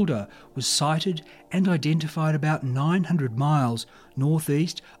Swanhilda was sighted and identified about 900 miles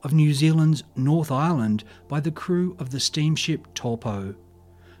northeast of New Zealand's North Island by the crew of the steamship Taupo.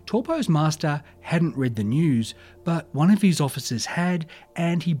 Taupo's master hadn't read the news, but one of his officers had,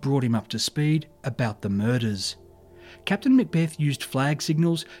 and he brought him up to speed about the murders. Captain Macbeth used flag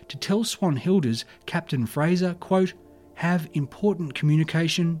signals to tell Swanhilda's Captain Fraser, quote, "have important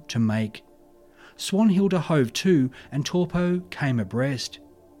communication to make." Swanhilda hove to and Taupo came abreast.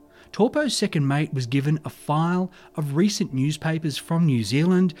 Taupo's second mate was given a file of recent newspapers from New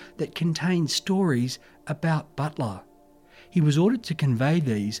Zealand that contained stories about Butler. He was ordered to convey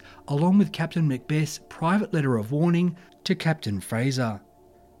these, along with Captain Macbeth's private letter of warning, to Captain Fraser.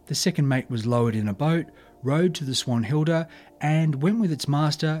 The second mate was lowered in a boat, rowed to the Swanhilda, and went with its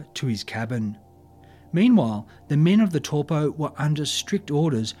master to his cabin. Meanwhile, the men of the Taupo were under strict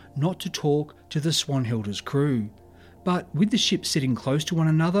orders not to talk to the Swanhilda's crew. But with the ships sitting close to one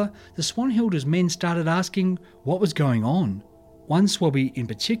another, the Swanhilda's men started asking what was going on. One swabby in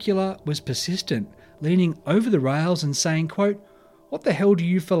particular was persistent, leaning over the rails and saying, quote, "What the hell do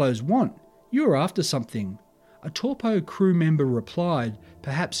you fellows want? You are after something." A Taupo crew member replied,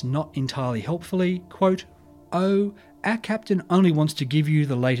 perhaps not entirely helpfully, quote, "Oh, our captain only wants to give you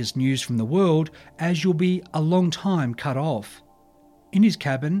the latest news from the world, as you'll be a long time cut off." In his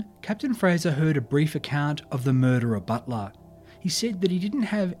cabin, Captain Fraser heard a brief account of the murder of Butler. He said that he didn't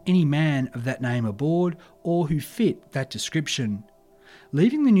have any man of that name aboard or who fit that description.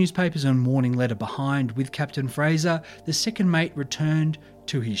 Leaving the newspapers and warning letter behind with Captain Fraser, the second mate returned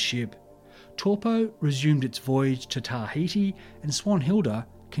to his ship. Taupo resumed its voyage to Tahiti and Swanhilda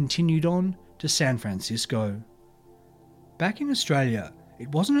continued on to San Francisco. Back in Australia,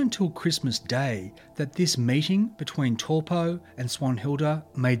 it wasn't until Christmas Day that this meeting between Taupo and Swanhilda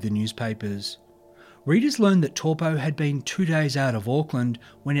made the newspapers. Readers learned that Taupo had been 2 days out of Auckland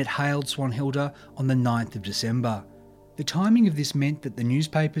when it hailed Swanhilda on the 9th of December. The timing of this meant that the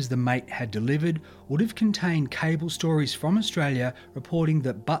newspapers the mate had delivered would have contained cable stories from Australia reporting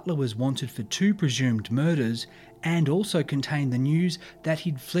that Butler was wanted for 2 presumed murders, and also contained the news that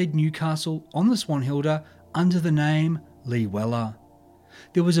he'd fled Newcastle on the Swanhilda under the name Lee Weller.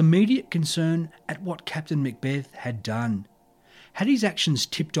 There was immediate concern at what Captain Macbeth had done. Had his actions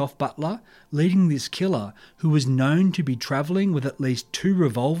tipped off Butler, leading this killer, who was known to be travelling with at least 2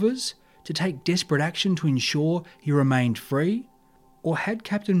 revolvers, to take desperate action to ensure he remained free? Or had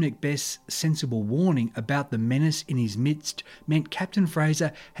Captain Macbeth's sensible warning about the menace in his midst meant Captain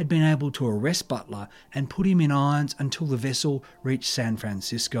Fraser had been able to arrest Butler and put him in irons until the vessel reached San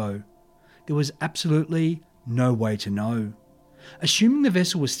Francisco? There was absolutely no way to know. Assuming the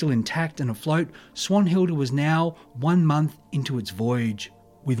vessel was still intact and afloat, Swanhilda was now 1 month into its voyage,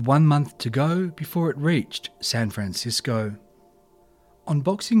 with 1 month to go before it reached San Francisco. On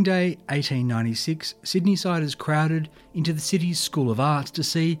Boxing Day 1896, Sydneysiders crowded into the city's School of Arts to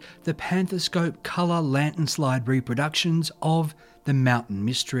see the Pantherscope colour lantern slide reproductions of The Mountain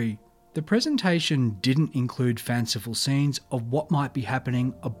Mystery. The presentation didn't include fanciful scenes of what might be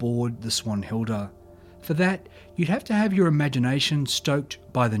happening aboard the Swanhilda. For that, you'd have to have your imagination stoked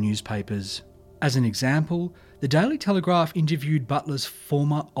by the newspapers. As an example, the Daily Telegraph interviewed Butler's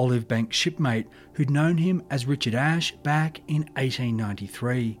former Olive Bank shipmate who'd known him as Richard Ashe back in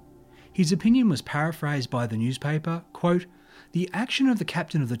 1893. His opinion was paraphrased by the newspaper, quote, "The action of the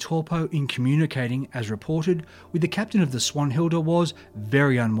captain of the Taupo in communicating, as reported, with the captain of the Swanhilda was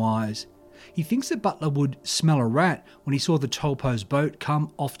very unwise. He thinks that Butler would smell a rat when he saw the Taupo's boat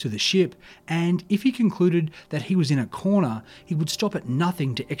come off to the ship, and if he concluded that he was in a corner, he would stop at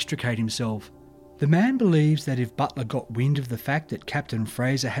nothing to extricate himself. The man believes that if Butler got wind of the fact that Captain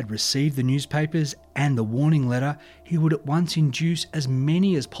Fraser had received the newspapers and the warning letter, he would at once induce as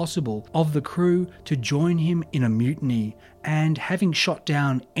many as possible of the crew to join him in a mutiny, and having shot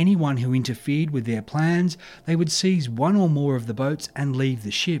down anyone who interfered with their plans, they would seize 1 or more of the boats and leave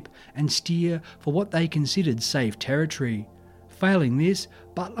the ship, and steer for what they considered safe territory. Failing this,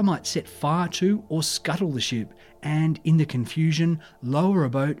 Butler might set fire to or scuttle the ship and, in the confusion, lower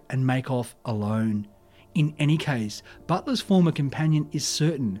a boat and make off alone. In any case, Butler's former companion is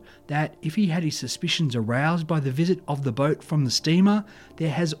certain that if he had his suspicions aroused by the visit of the boat from the steamer,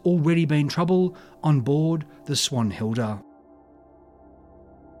 there has already been trouble on board the Swanhilda.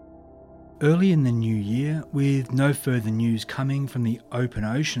 Early in the new year, with no further news coming from the open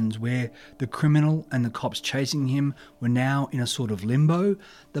oceans where the criminal and the cops chasing him were now in a sort of limbo,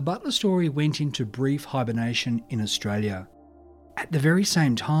 the Butler story went into brief hibernation in Australia. At the very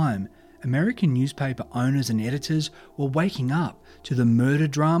same time, American newspaper owners and editors were waking up to the murder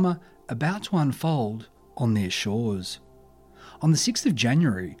drama about to unfold on their shores. On the 6th of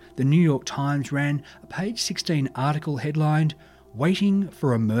January, the New York Times ran a page 16 article headlined, "Waiting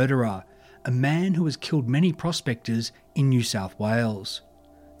for a Murderer, a man who has killed many prospectors in New South Wales."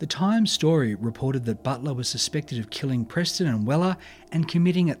 The Times story reported that Butler was suspected of killing Preston and Weller and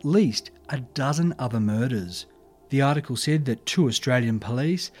committing at least a dozen other murders. The article said that 2 Australian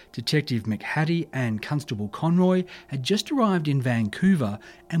police, Detective McHattie and Constable Conroy, had just arrived in Vancouver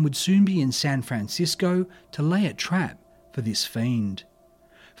and would soon be in San Francisco to lay a trap for this fiend.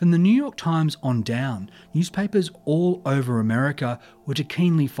 From the New York Times on down, newspapers all over America were to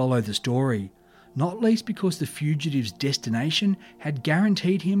keenly follow the story, not least because the fugitive's destination had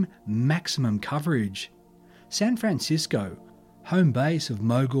guaranteed him maximum coverage. San Francisco, home base of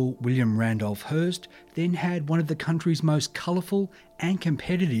mogul William Randolph Hearst, then had one of the country's most colourful and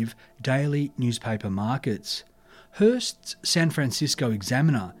competitive daily newspaper markets. Hearst's San Francisco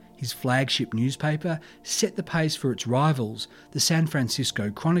Examiner, his flagship newspaper, set the pace for its rivals, the San Francisco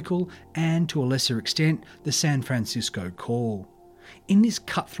Chronicle and, to a lesser extent, the San Francisco Call. In this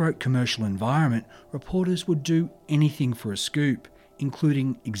cutthroat commercial environment, reporters would do anything for a scoop,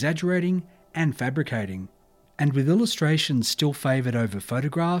 including exaggerating and fabricating. And with illustrations still favoured over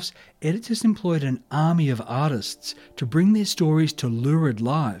photographs, editors employed an army of artists to bring their stories to lurid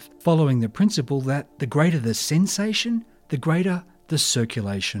life, following the principle that the greater the sensation, the greater the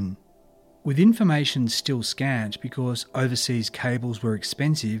circulation. With information still scant because overseas cables were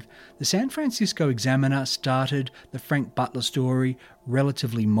expensive, the San Francisco Examiner started the Frank Butler story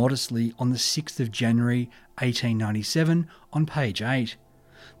relatively modestly on the 6th of January 1897 on page 8.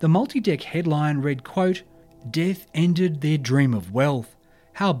 The multi-deck headline read, quote, "Death ended their dream of wealth.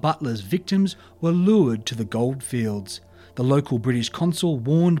 How Butler's victims were lured to the goldfields. The local British consul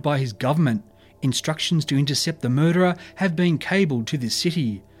warned by his government. Instructions to intercept the murderer have been cabled to this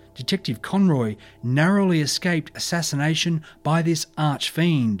city. Detective Conroy narrowly escaped assassination by this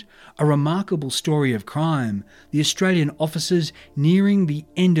arch-fiend. A remarkable story of crime. The Australian officers nearing the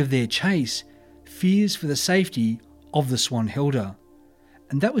end of their chase. Fears for the safety of the Swanhilda."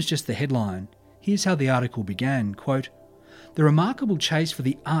 And that was just the headline. Here's how the article began, quote, "The remarkable chase for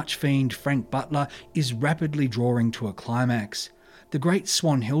the arch-fiend Frank Butler is rapidly drawing to a climax. The great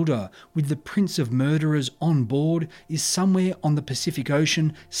Swanhilda, with the prince of murderers on board, is somewhere on the Pacific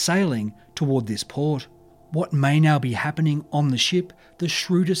Ocean sailing toward this port. What may now be happening on the ship, the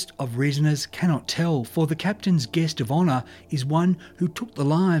shrewdest of reasoners cannot tell, for the captain's guest of honour is one who took the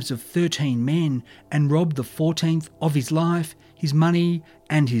lives of 13 men and robbed the 14th of his life, his money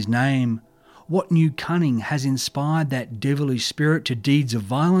and his name. What new cunning has inspired that devilish spirit to deeds of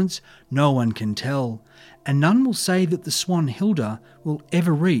violence, no one can tell, and none will say that the Swanhilda will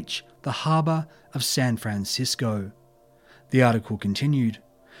ever reach the harbour of San Francisco." The article continued,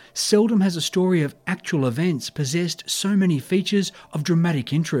 "Seldom has a story of actual events possessed so many features of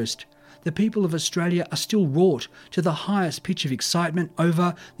dramatic interest. The people of Australia are still wrought to the highest pitch of excitement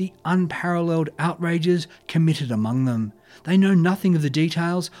over the unparalleled outrages committed among them. They know nothing of the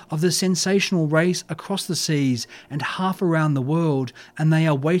details of the sensational race across the seas and half around the world, and they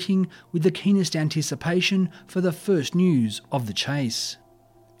are waiting with the keenest anticipation for the first news of the chase."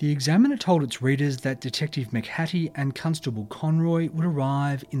 The Examiner told its readers that Detective McHattie and Constable Conroy would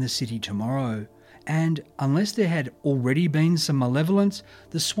arrive in the city tomorrow, and unless there had already been some malevolence,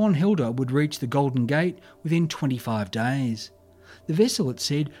 the Swanhilda would reach the Golden Gate within 25 days. The vessel, it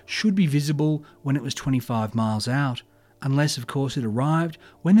said, should be visible when it was 25 miles out, unless of course it arrived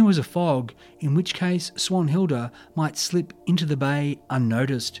when there was a fog, in which case Swanhilda might slip into the bay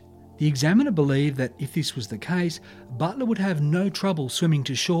unnoticed. The Examiner believed that if this was the case, Butler would have no trouble swimming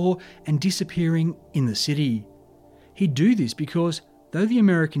to shore and disappearing in the city. He'd do this because, though the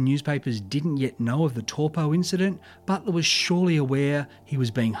American newspapers didn't yet know of the Torpo incident, Butler was surely aware he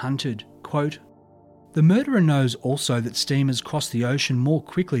was being hunted. Quote, "The murderer knows also that steamers cross the ocean more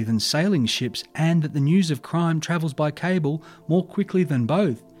quickly than sailing ships and that the news of crime travels by cable more quickly than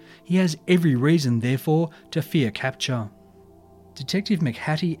both. He has every reason, therefore, to fear capture." Detective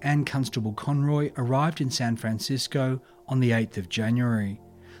McHattie and Constable Conroy arrived in San Francisco on the 8th of January.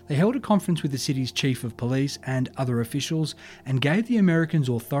 They held a conference with the city's chief of police and other officials and gave the Americans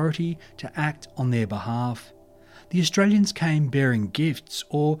authority to act on their behalf. The Australians came bearing gifts,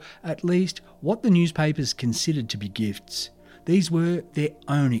 or at least what the newspapers considered to be gifts. These were their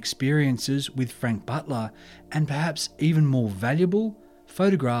own experiences with Frank Butler, and perhaps even more valuable,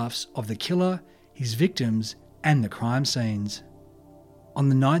 photographs of the killer, his victims, and the crime scenes. On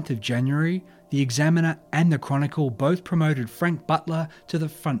the 9th of January, the Examiner and the Chronicle both promoted Frank Butler to the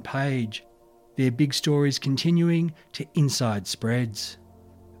front page, their big stories continuing to inside spreads.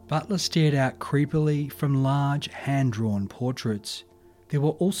 Butler stared out creepily from large hand-drawn portraits. There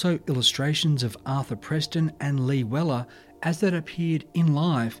were also illustrations of Arthur Preston and Lee Weller as they'd appeared in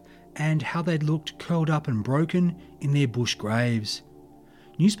life and how they'd looked curled up and broken in their bush graves.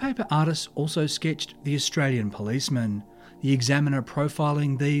 Newspaper artists also sketched the Australian policemen, the Examiner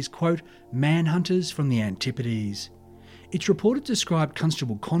profiling these, quote, manhunters from the Antipodes. Its reporter described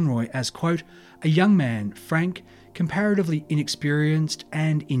Constable Conroy as, quote, a young man, frank, comparatively inexperienced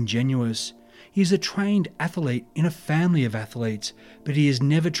and ingenuous. He is a trained athlete in a family of athletes, but he is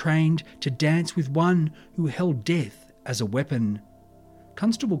never trained to dance with one who held death as a weapon.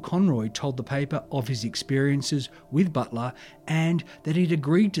 Constable Conroy told the paper of his experiences with Butler and that he'd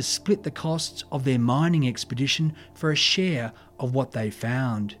agreed to split the costs of their mining expedition for a share of what they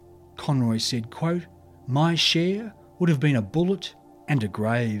found. Conroy said, quote, my share would have been a bullet and a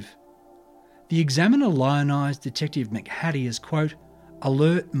grave. The Examiner lionised Detective McHattie as, quote,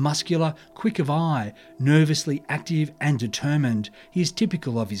 alert, muscular, quick of eye, nervously active and determined. He is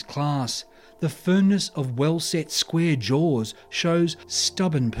typical of his class. The firmness of well-set square jaws shows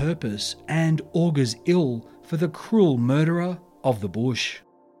stubborn purpose and augurs ill for the cruel murderer of the bush.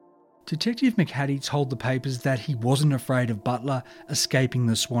 Detective McHattie told the papers that he wasn't afraid of Butler escaping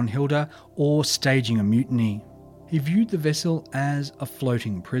the Swanhilda or staging a mutiny. He viewed the vessel as a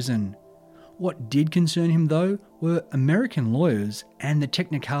floating prison. What did concern him, though, were American lawyers and the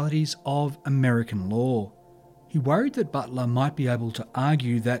technicalities of American law. He worried that Butler might be able to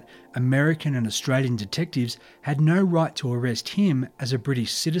argue that American and Australian detectives had no right to arrest him as a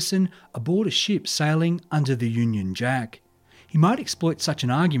British citizen aboard a ship sailing under the Union Jack. He might exploit such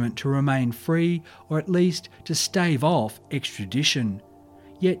an argument to remain free or at least to stave off extradition.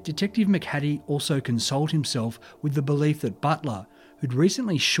 Yet Detective McHattie also consoled himself with the belief that Butler, who'd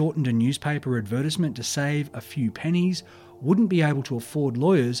recently shortened a newspaper advertisement to save a few pennies, wouldn't be able to afford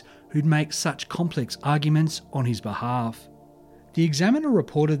lawyers who'd make such complex arguments on his behalf. The Examiner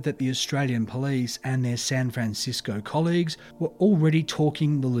reported that the Australian police and their San Francisco colleagues were already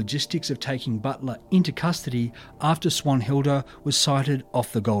talking the logistics of taking Butler into custody after Swanhilda was sighted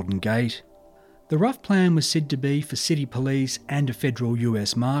off the Golden Gate. The rough plan was said to be for city police and a federal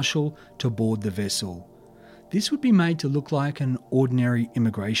US Marshal to board the vessel. This would be made to look like an ordinary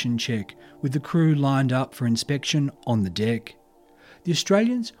immigration check, with the crew lined up for inspection on the deck. The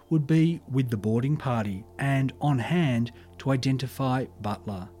Australians would be with the boarding party and on hand to identify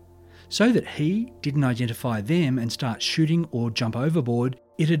Butler. So that he didn't identify them and start shooting or jump overboard,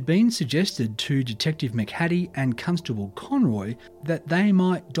 it had been suggested to Detective McHattie and Constable Conroy that they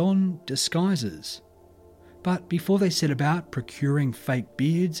might don disguises. But before they set about procuring fake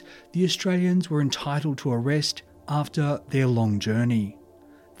beards, the Australians were entitled to a rest after their long journey.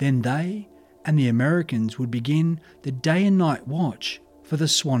 Then they and the Americans would begin the day and night watch for the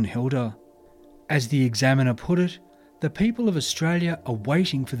Swanhilda. As the Examiner put it, the people of Australia are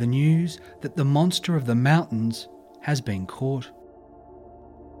waiting for the news that the monster of the mountains has been caught.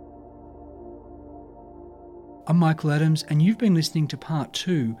 I'm Michael Adams, and you've been listening to part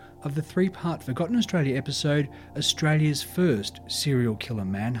 2 of the 3-part Forgotten Australia episode, Australia's first serial killer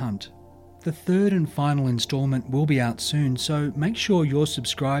manhunt. The third and final instalment will be out soon, so make sure you're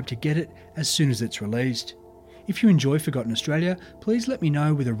subscribed to get it as soon as it's released. If you enjoy Forgotten Australia, please let me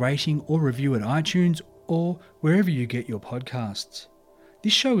know with a rating or review at iTunes or wherever you get your podcasts.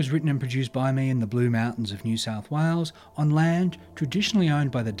 This show is written and produced by me in the Blue Mountains of New South Wales on land traditionally owned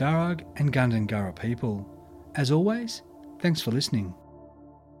by the Darug and Gundungurra people. As always, thanks for listening.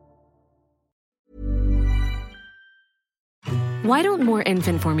 Why don't more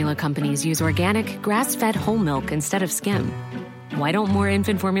infant formula companies use organic, grass-fed whole milk instead of skim? Why don't more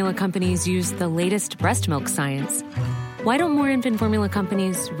infant formula companies use the latest breast milk science? Why don't more infant formula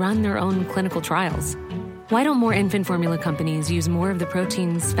companies run their own clinical trials? Why don't more infant formula companies use more of the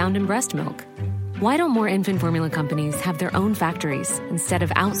proteins found in breast milk? Why don't more infant formula companies have their own factories instead of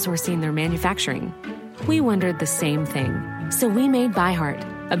outsourcing their manufacturing? We wondered the same thing. So we made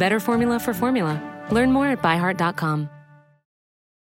ByHeart, a better formula for formula. Learn more at byheart.com.